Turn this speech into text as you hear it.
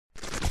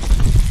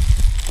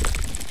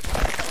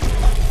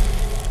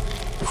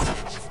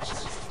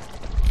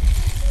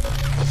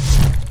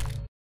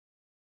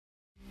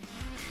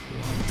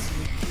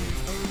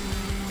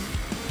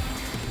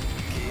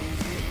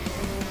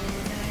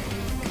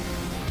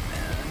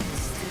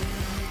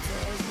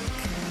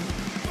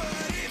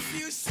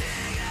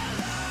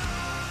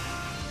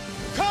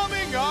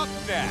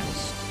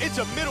It's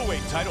a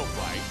middleweight title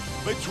fight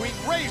between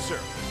Razor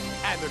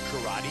and the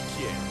Karate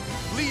Kid,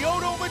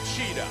 Lyoto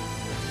Machida.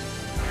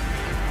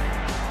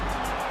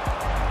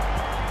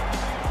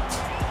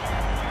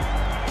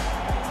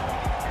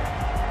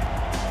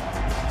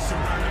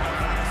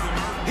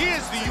 He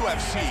is the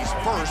UFC's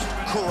first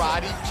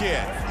Karate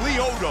Kid,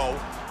 Lyoto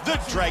the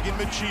Dragon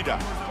Machida.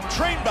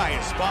 Trained by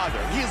his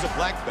father, he is a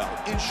black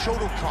belt in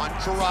Shotokan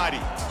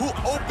Karate, who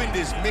opened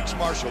his mixed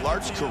martial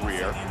arts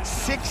career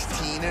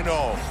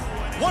 16-0.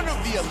 One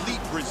of the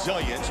elite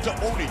Brazilians to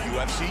own a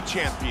UFC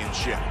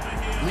championship.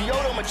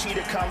 Lyoto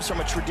Machida comes from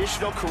a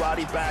traditional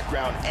karate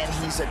background, and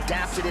he's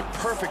adapted it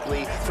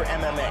perfectly for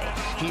MMA.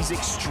 He's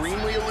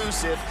extremely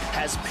elusive,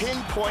 has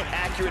pinpoint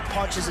accurate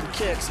punches and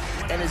kicks,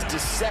 and is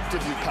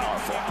deceptively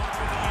powerful.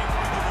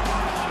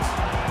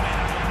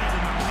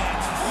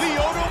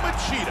 Lyoto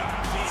Machida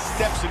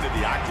steps into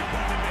the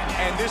octagon,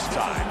 and this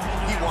time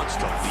he wants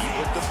to lead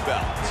with the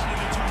belt.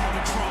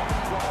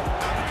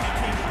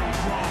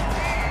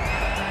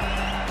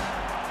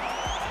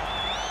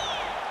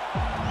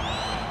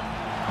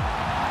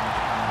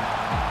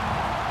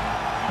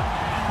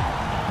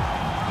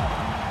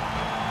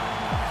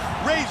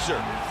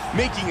 Razor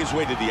making his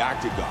way to the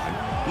octagon,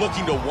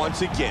 looking to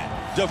once again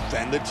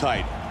defend the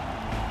title.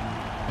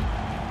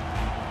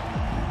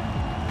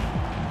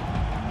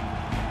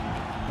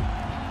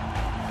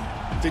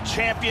 The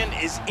champion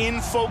is in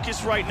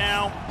focus right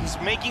now. He's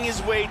making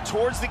his way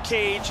towards the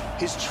cage.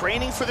 His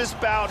training for this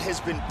bout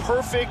has been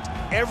perfect.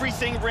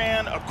 Everything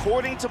ran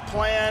according to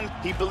plan.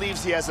 He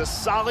believes he has a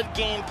solid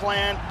game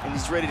plan, and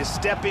he's ready to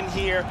step in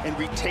here and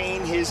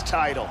retain his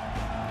title.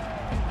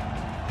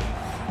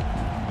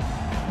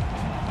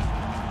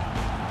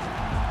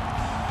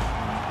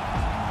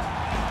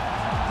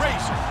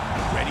 Razor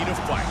ready to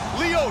fight.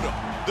 Lyoto,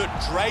 the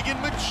Dragon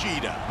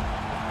Machida.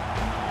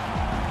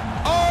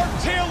 Our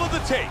tale of the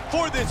tape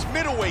for this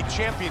middleweight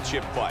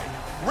championship fight.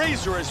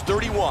 Razor is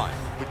 31,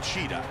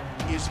 Machida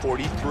is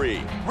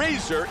 43.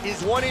 Razor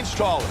is 1 inch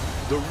taller.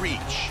 The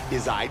reach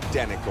is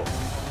identical.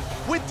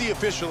 With the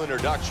official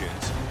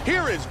introductions,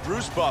 here is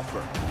Bruce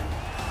Buffer.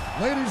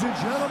 Ladies and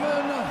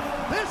gentlemen,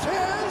 this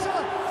is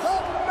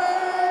the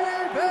main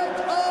event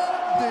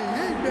of the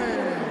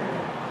evening.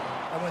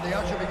 And when the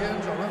action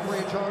begins, a referee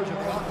in charge of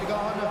the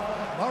octagon,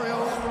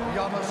 Mario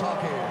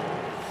Yamasaki.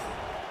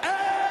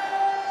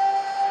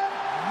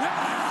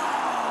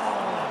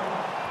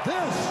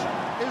 This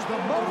is the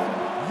moment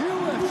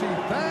UFC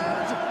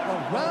fans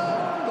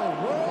around the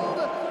world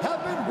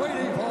have been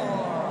waiting for.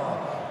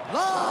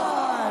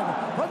 Live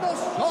from the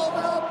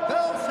sold-out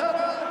Bell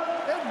Center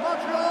in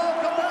Montreal,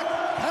 Quebec,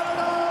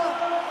 Canada,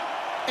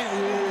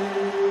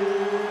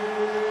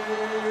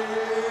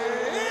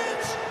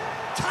 it's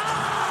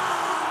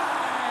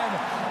time!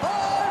 5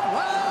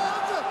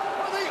 rounds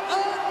for the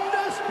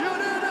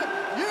undisputed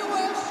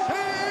UFC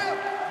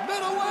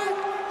Middleweight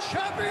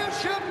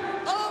Championship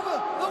of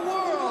the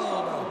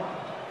world.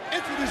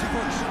 Introducing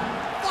first,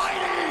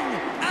 fighting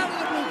out of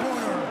the blue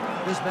corner.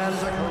 This man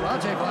is a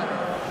karate fighter,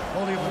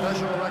 holding a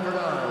professional record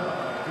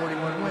of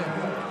 41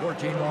 wins,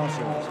 14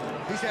 losses.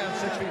 He stands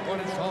 6 feet 1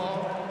 inch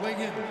tall, weighing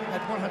in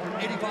at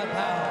 185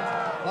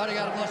 pounds. Fighting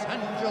out of Los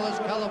Angeles,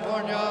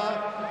 California,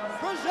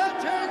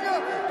 presenting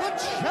the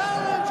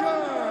challenger,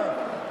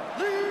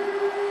 Lyoto,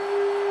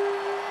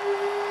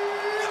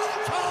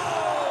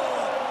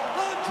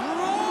 the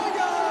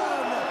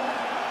Dragon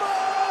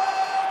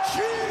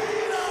Machida.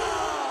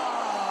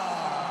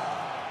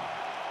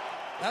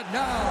 And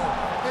now,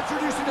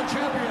 introducing the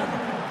champion,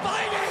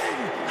 fighting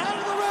out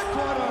of the red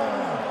corner.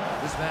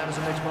 This man is a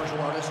mixed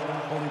martial artist,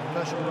 holding a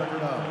professional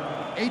record of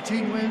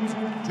 18 wins,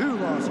 2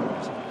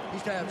 losses. He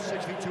stands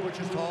 6 feet 2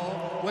 inches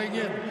tall, weighing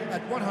in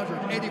at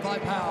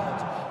 185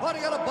 pounds.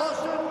 Fighting out of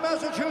Boston,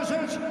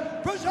 Massachusetts,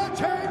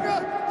 presenting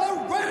the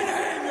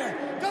reigning,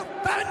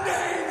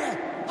 defending,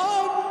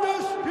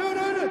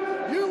 undisputed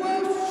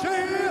UFC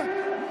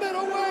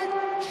middleweight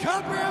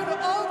champion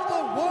of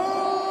the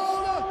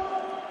world,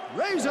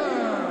 Razor.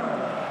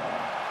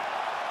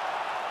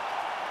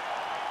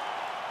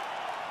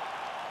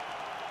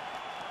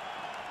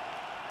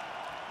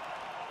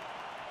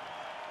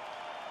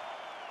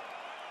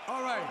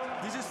 All right,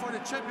 this is for the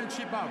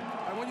championship bout.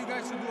 I want you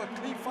guys to do a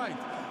clean fight.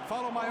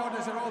 Follow my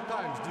orders at all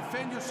times.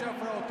 Defend yourself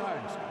at all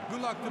times.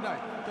 Good luck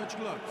tonight. Touch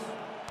gloves.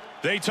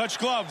 They touch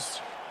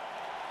gloves.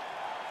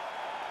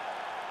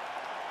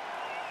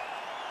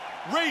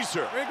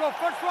 Razor, Here we go,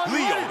 first round.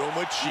 Lyoto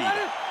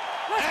Machida.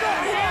 Let's go.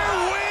 And here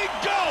we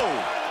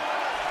go!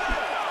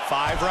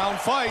 5-round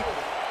fight.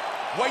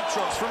 White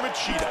trunks for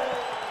Machida.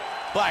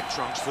 Black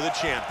trunks for the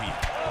champion.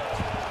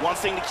 One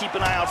thing to keep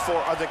an eye out for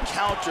are the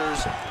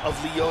counters of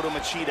Lyoto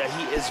Machida.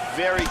 He is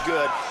very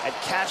good at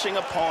catching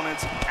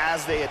opponents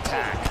as they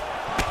attack.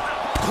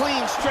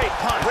 Clean, straight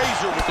punch.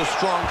 Razor with a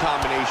strong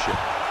combination.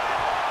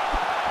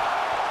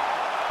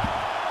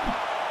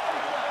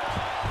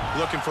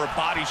 Looking for a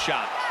body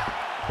shot.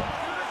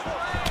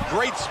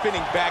 Great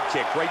spinning back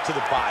kick right to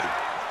the body.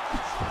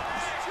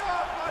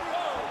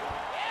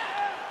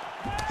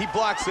 He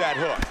blocks that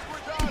hook.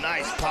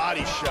 Nice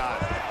body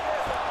shot.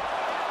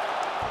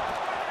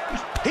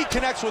 He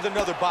connects with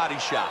another body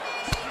shot.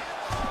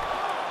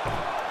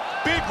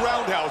 Big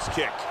roundhouse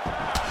kick.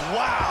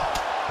 Wow.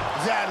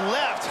 That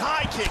left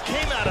high kick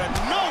came out of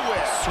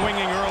nowhere.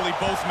 Swinging early,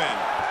 both men.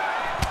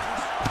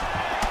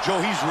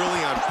 Joe, he's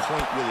really on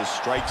point with his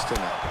strikes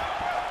tonight.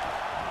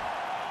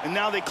 And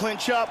now they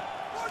clinch up.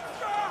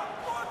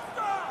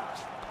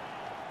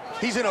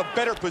 He's in a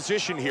better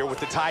position here with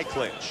the tie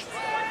clinch.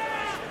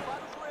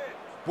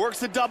 Works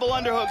the double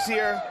underhooks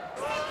here.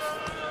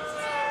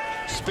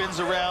 Spins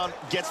around,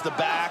 gets the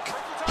back.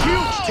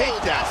 Huge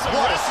takedown.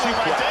 What a sequence.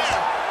 Right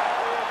there.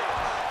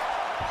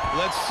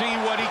 Let's see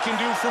what he can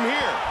do from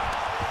here.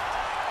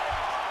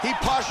 He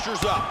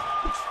postures up.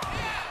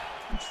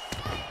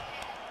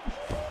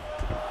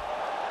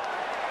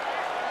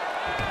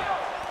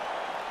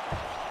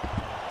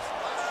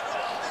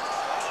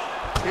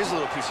 Here's a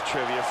little piece of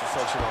trivia for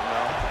folks who don't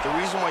know. The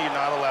reason why you're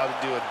not allowed to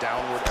do a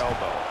downward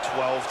elbow,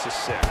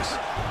 12-6,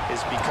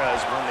 is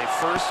because when they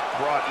first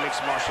brought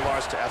mixed martial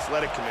arts to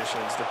athletic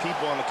commissions, the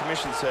people on the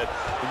commission said,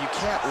 well, you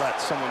can't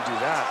let someone do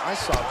that. I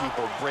saw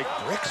people break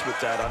bricks with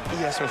that on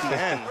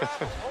ESPN.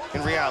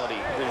 In reality,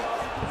 there's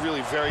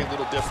really very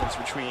little difference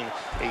between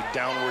a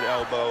downward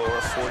elbow or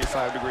a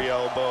 45-degree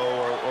elbow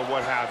or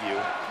what have you.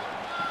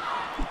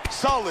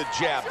 Solid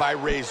jab by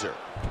Razor.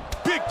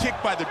 Big kick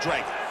by the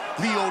Dragon.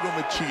 Lyoto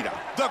Machida,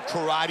 the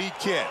Karate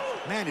Kid.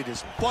 Man, it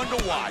is fun to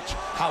watch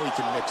how he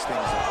can mix things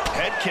up.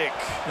 Head kick.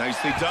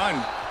 Nicely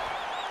done.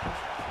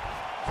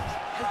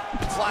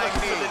 Flying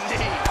knee. To the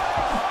knee.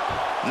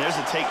 And there's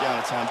a takedown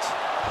attempt.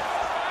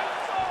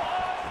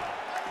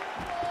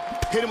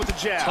 Hit him with the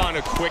jab. Ton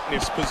of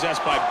quickness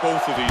possessed by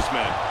both of these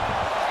men.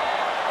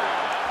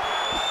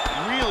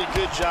 Really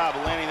good job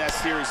of landing that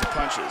series of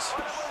punches.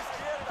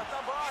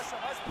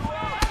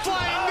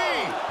 Flying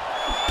knee.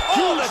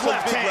 Oh, that's a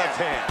big left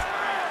hand.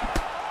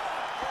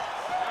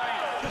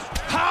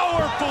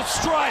 Powerful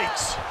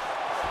strikes.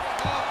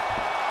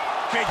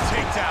 Big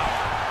takedown.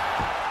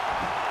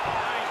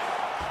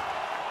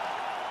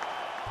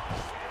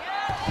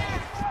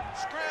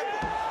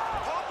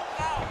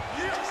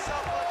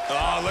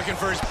 Oh, looking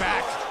for his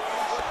back.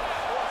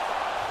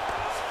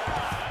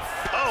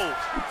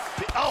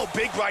 Oh,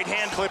 big right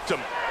hand clipped him.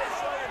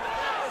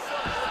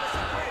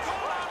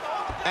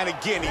 And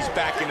again, he's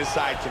back into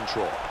side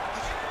control.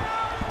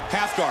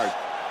 Half guard.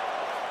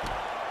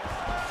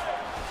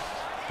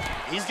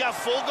 He's got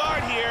full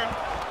guard here.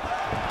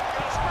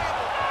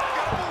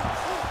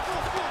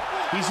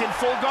 He's in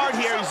full guard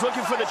here. He's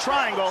looking for the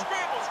triangle.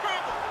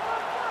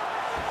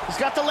 He's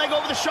got the leg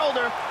over the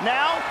shoulder.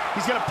 Now,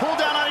 he's going to pull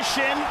down on his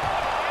shin.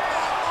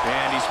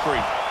 And he's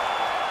free.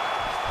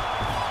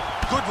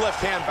 Good left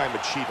hand by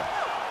Machida.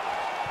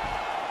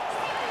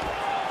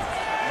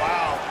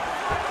 Wow.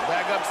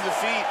 Back up to the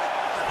feet.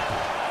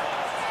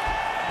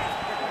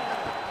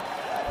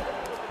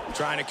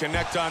 Trying to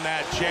connect on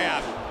that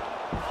jab.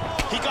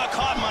 He got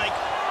caught, Mike.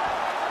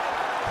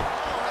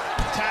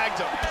 Tagged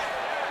him.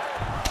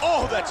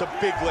 Oh, that's a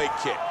big leg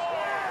kick.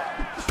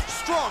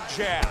 Strong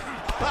jab.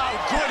 How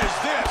good is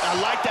this? I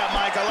like that,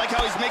 Mike. I like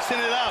how he's mixing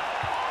it up.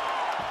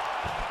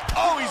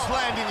 Oh, he's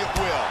landing at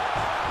will.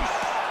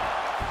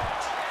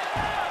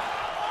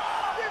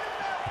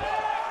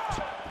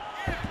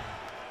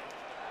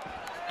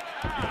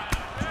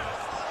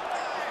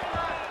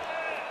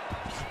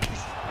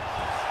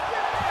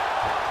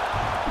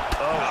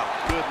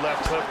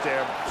 Left hook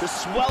there. The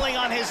swelling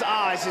on his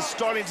eyes is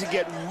starting to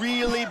get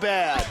really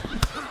bad.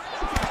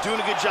 Doing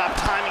a good job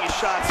timing his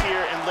shots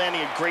here and landing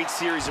a great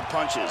series of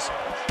punches.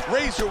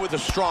 Razor with a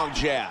strong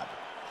jab.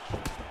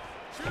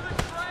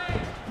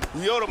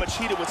 Lyoto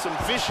Machida with some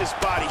vicious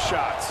body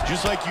shots.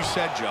 Just like you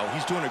said, Joe,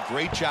 he's doing a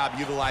great job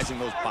utilizing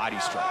those body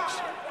strikes.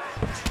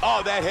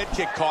 Oh, that head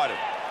kick caught him.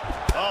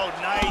 Oh,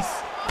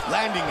 nice.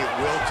 Landing at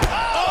will.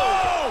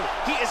 Oh!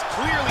 He is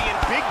clearly in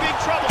big, big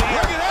trouble here.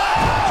 Look at that!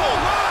 Oh,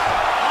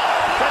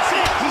 that's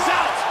it. He's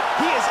out.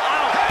 He is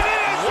out.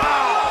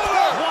 Wow.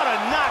 What a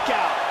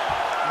knockout.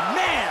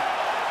 Man.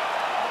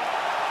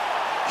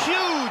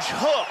 Huge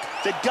hook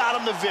that got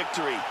him the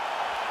victory.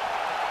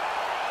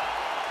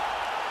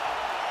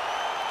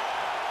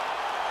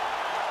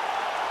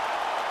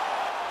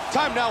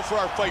 Time now for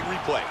our fight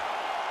replay.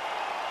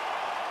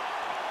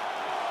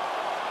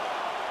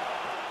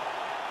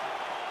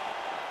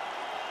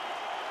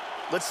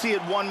 Let's see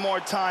it one more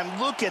time.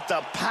 Look at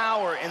the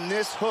power in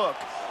this hook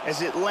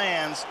as it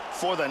lands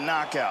for the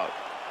knockout.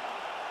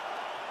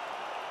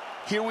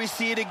 Here we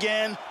see it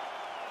again.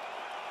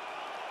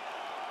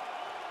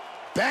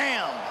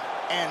 Bam!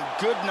 And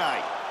good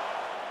night.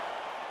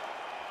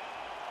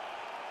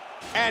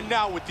 And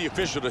now with the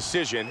official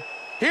decision,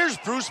 here's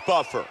Bruce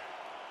Buffer.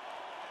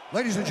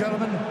 Ladies and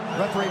gentlemen,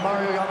 referee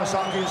Mario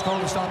Yamasaki has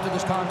called a stop to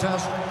this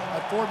contest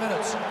at 4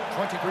 minutes,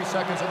 23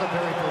 seconds of the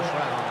very first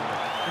round.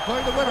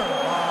 Declaring the winner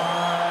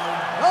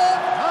by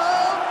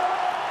knockout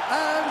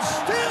and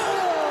still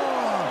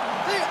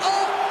the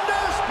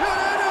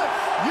undisputed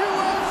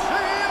UFC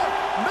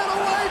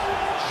middleweight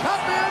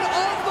champion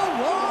of the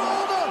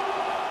world,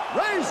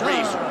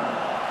 Razor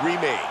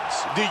remains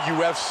the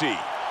UFC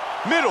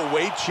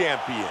middleweight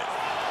champion.